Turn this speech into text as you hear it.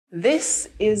This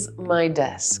is my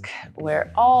desk,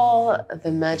 where all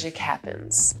the magic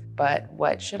happens. But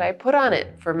what should I put on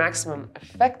it for maximum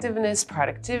effectiveness,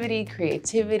 productivity,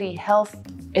 creativity, health?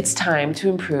 It's time to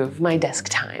improve my desk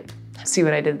time. See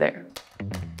what I did there?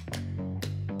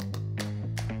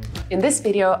 In this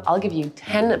video, I'll give you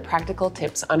 10 practical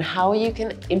tips on how you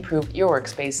can improve your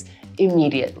workspace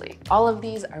immediately. All of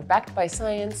these are backed by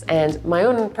science and my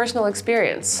own personal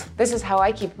experience. This is how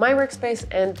I keep my workspace,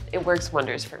 and it works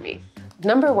wonders for me.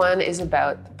 Number one is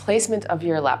about the placement of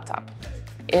your laptop.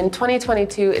 In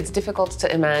 2022, it's difficult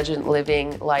to imagine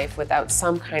living life without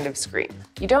some kind of screen.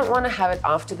 You don't want to have it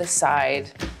off to the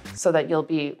side so that you'll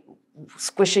be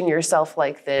squishing yourself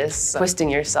like this, twisting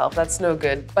yourself, that's no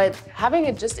good. But having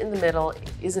it just in the middle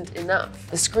isn't enough.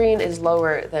 The screen is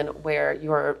lower than where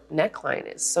your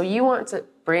neckline is. So you want to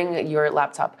bring your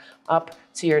laptop up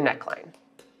to your neckline.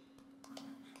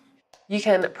 You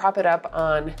can prop it up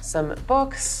on some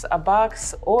books, a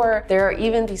box, or there are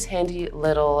even these handy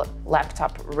little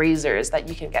laptop raisers that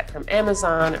you can get from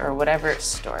Amazon or whatever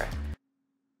store.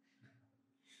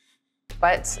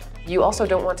 But you also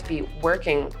don't want to be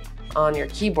working on your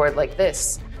keyboard like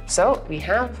this. So we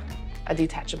have a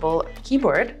detachable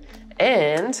keyboard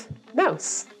and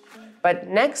mouse. But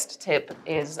next tip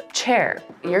is chair.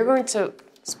 You're going to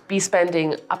be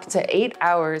spending up to 8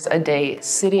 hours a day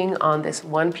sitting on this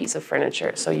one piece of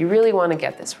furniture. So you really want to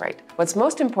get this right. What's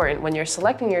most important when you're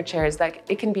selecting your chair is that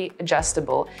it can be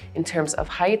adjustable in terms of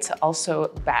height, also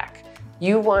back.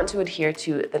 You want to adhere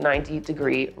to the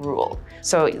 90-degree rule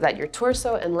so that your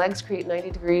torso and legs create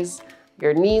 90 degrees,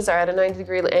 your knees are at a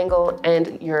 90-degree angle,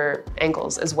 and your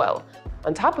ankles as well.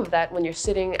 On top of that, when you're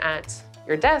sitting at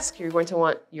your desk, you're going to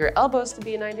want your elbows to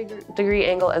be a 90-degree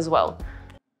angle as well.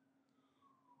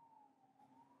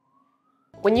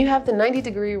 When you have the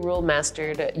 90-degree rule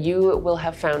mastered, you will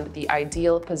have found the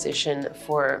ideal position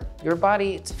for your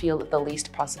body to feel the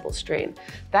least possible strain.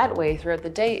 That way, throughout the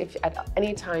day, if at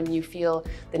any time you feel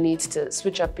the need to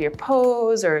switch up your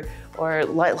pose or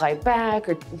lie back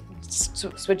or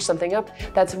switch something up,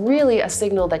 that's really a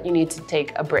signal that you need to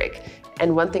take a break.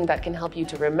 And one thing that can help you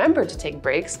to remember to take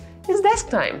breaks is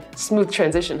DeskTime. Smooth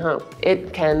transition, huh?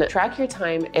 It can track your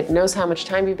time, it knows how much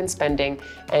time you've been spending,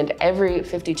 and every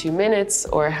 52 minutes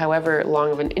or however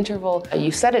long of an interval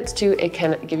you set it to, it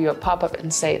can give you a pop-up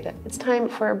and say that it's time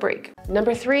for a break.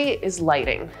 Number 3 is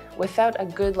lighting. Without a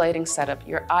good lighting setup,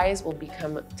 your eyes will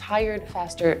become tired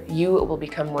faster, you will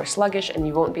become more sluggish, and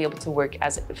you won't be able to work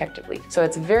as effectively. So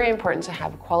it's very important to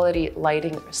have quality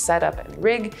lighting setup and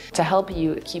rig to help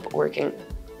you keep working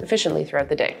efficiently throughout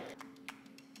the day.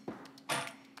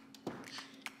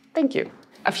 Thank you.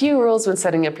 A few rules when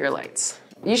setting up your lights.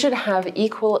 You should have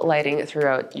equal lighting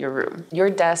throughout your room. Your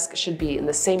desk should be in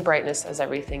the same brightness as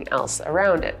everything else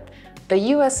around it. The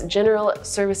US General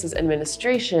Services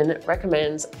Administration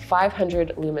recommends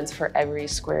 500 lumens for every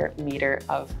square meter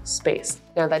of space.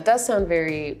 Now that does sound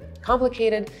very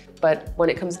complicated, but when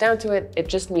it comes down to it, it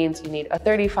just means you need a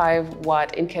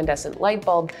 35-watt incandescent light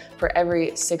bulb for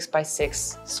every 6 by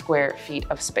 6 square feet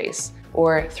of space,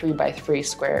 or 3 by 3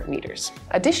 square meters.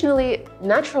 Additionally,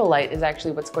 natural light is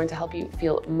actually what's going to help you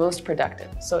feel most productive.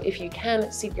 So if you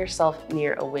can, seat yourself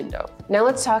near a window. Now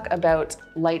let's talk about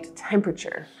light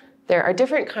temperature. There are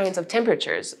different kinds of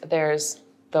temperatures. There's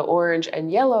the orange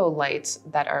and yellow lights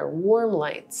that are warm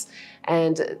lights,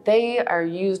 and they are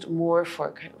used more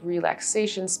for kind of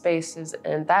relaxation spaces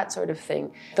and that sort of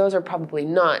thing. Those are probably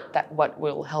not what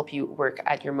will help you work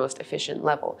at your most efficient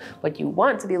level. What you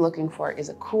want to be looking for is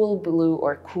a cool blue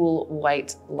or cool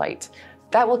white light.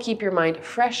 That will keep your mind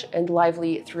fresh and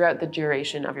lively throughout the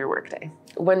duration of your workday.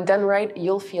 When done right,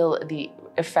 you'll feel the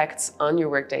effects on your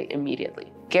workday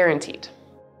immediately, guaranteed.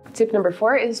 Tip number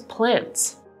 4 is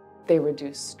plants. They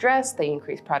reduce stress, they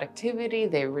increase productivity,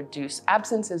 they reduce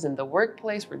absences in the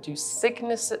workplace, reduce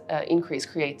sickness, increase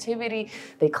creativity,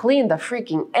 they clean the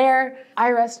freaking air.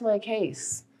 I rest my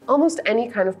case. Almost any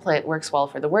kind of plant works well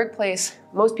for the workplace.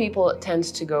 Most people tend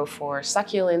to go for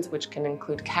succulents, which can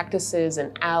include cactuses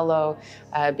and aloe,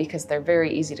 because they're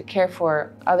very easy to care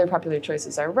for. Other popular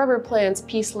choices are rubber plants,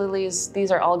 peace lilies.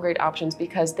 These are all great options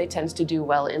because they tend to do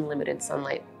well in limited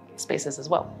sunlight spaces as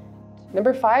well.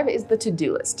 Number 5 is the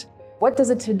to-do list. What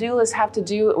does a to-do list have to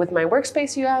do with my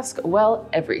workspace, you ask? Well,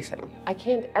 everything. I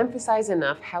can't emphasize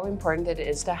enough how important it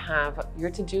is to have your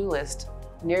to-do list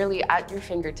nearly at your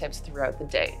fingertips throughout the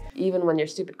day. Even when your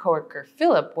stupid coworker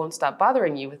Philip won't stop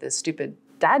bothering you with his stupid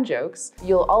dad jokes,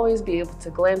 you'll always be able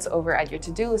to glance over at your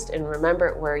to-do list and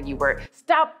remember where you were.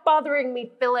 Stop bothering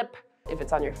me, Philip! If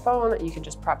it's on your phone, you can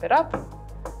just prop it up.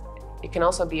 It can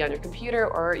also be on your computer,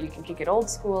 or you can kick it old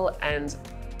school and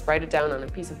write it down on a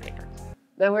piece of paper.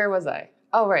 Now, where was I?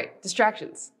 Oh, right,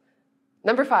 distractions.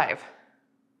 Number 5.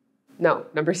 No,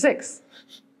 number 6.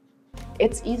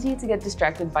 It's easy to get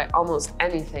distracted by almost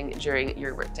anything during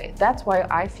your workday. That's why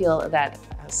I feel that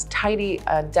as tidy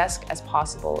a desk as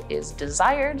possible is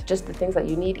desired. Just the things that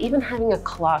you need. Even having a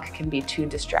clock can be too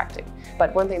distracting.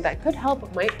 But one thing that could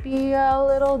help might be a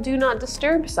little do not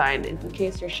disturb sign in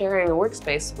case you're sharing a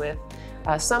workspace with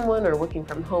someone or working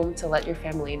from home, to let your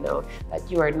family know that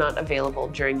you are not available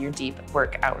during your deep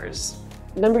work hours.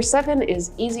 Number 7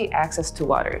 is easy access to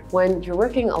water. When you're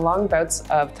working long bouts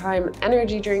of time,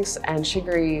 energy drinks and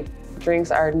sugary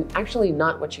drinks are actually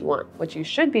not what you want. What you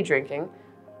should be drinking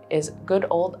is good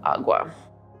old agua.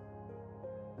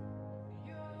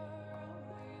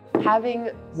 Having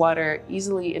water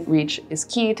easily in reach is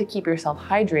key to keep yourself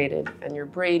hydrated and your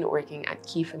brain working at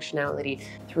key functionality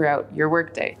throughout your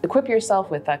workday. Equip yourself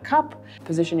with a cup,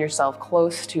 position yourself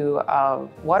close to a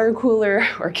water cooler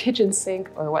or kitchen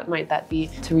sink or what might that be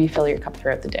to refill your cup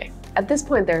throughout the day. At this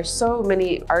point, there are so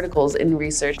many articles in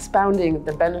research expounding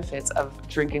the benefits of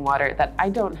drinking water that I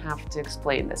don't have to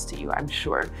explain this to you, I'm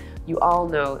sure. You all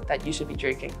know that you should be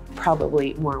drinking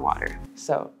probably more water,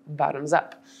 so bottoms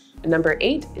up. Number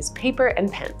 8 is paper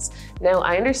and pens. Now,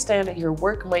 I understand that your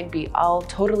work might be all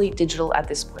totally digital at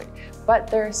this point, but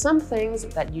there are some things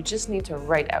that you just need to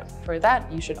write out. For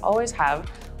that, you should always have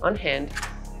on hand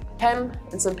a pen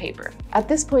and some paper. At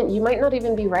this point, you might not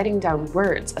even be writing down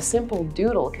words. A simple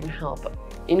doodle can help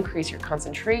increase your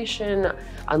concentration,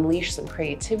 unleash some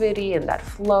creativity and that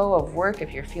flow of work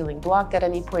if you're feeling blocked at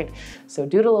any point. So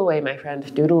doodle away, my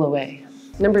friend, doodle away.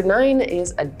 Number 9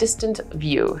 is a distant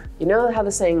view. You know how the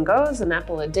saying goes, an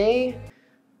apple a day,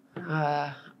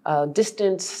 a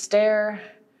distant stare,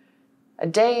 a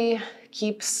day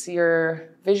keeps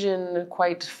your vision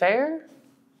quite fair.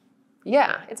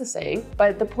 Yeah, it's a saying,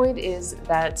 but the point is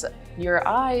that your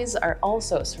eyes are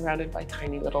also surrounded by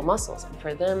tiny little muscles, and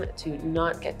for them to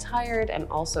not get tired and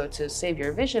also to save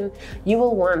your vision, you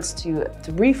will want to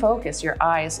refocus your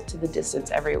eyes to the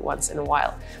distance every once in a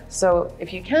while. So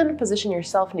if you can, position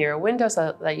yourself near a window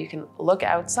so that you can look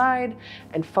outside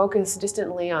and focus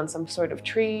distantly on some sort of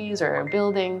trees or a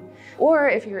building. Or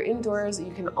if you're indoors,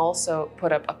 you can also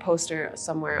put up a poster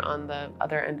somewhere on the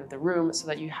other end of the room so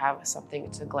that you have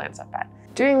something to glance up at.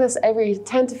 Doing this every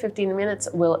 10 to 15 minutes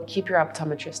will keep your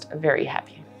optometrist very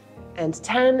happy. And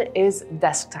 10 is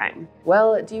desk time.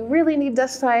 Well, do you really need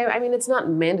desk time? I mean, it's not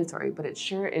mandatory, but it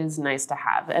sure is nice to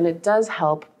have. And it does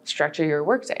help structure your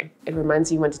workday. It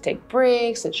reminds you when to take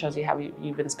breaks. It shows you how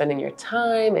you've been spending your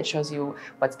time. It shows you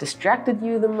what's distracted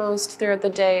you the most throughout the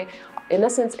day. In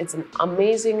essence, it's an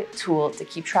amazing tool to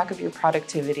keep track of your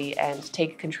productivity and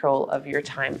take control of your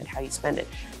time and how you spend it.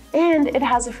 And it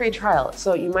has a free trial,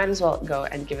 so you might as well go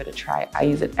and give it a try. I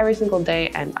use it every single day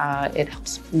and it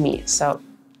helps me, so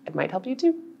it might help you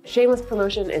too. Shameless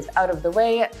promotion is out of the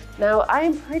way. Now, I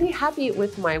am pretty happy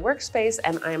with my workspace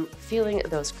and I'm feeling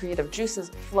those creative juices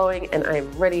flowing and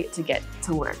I'm ready to get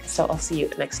to work. So I'll see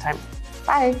you next time.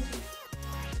 Bye.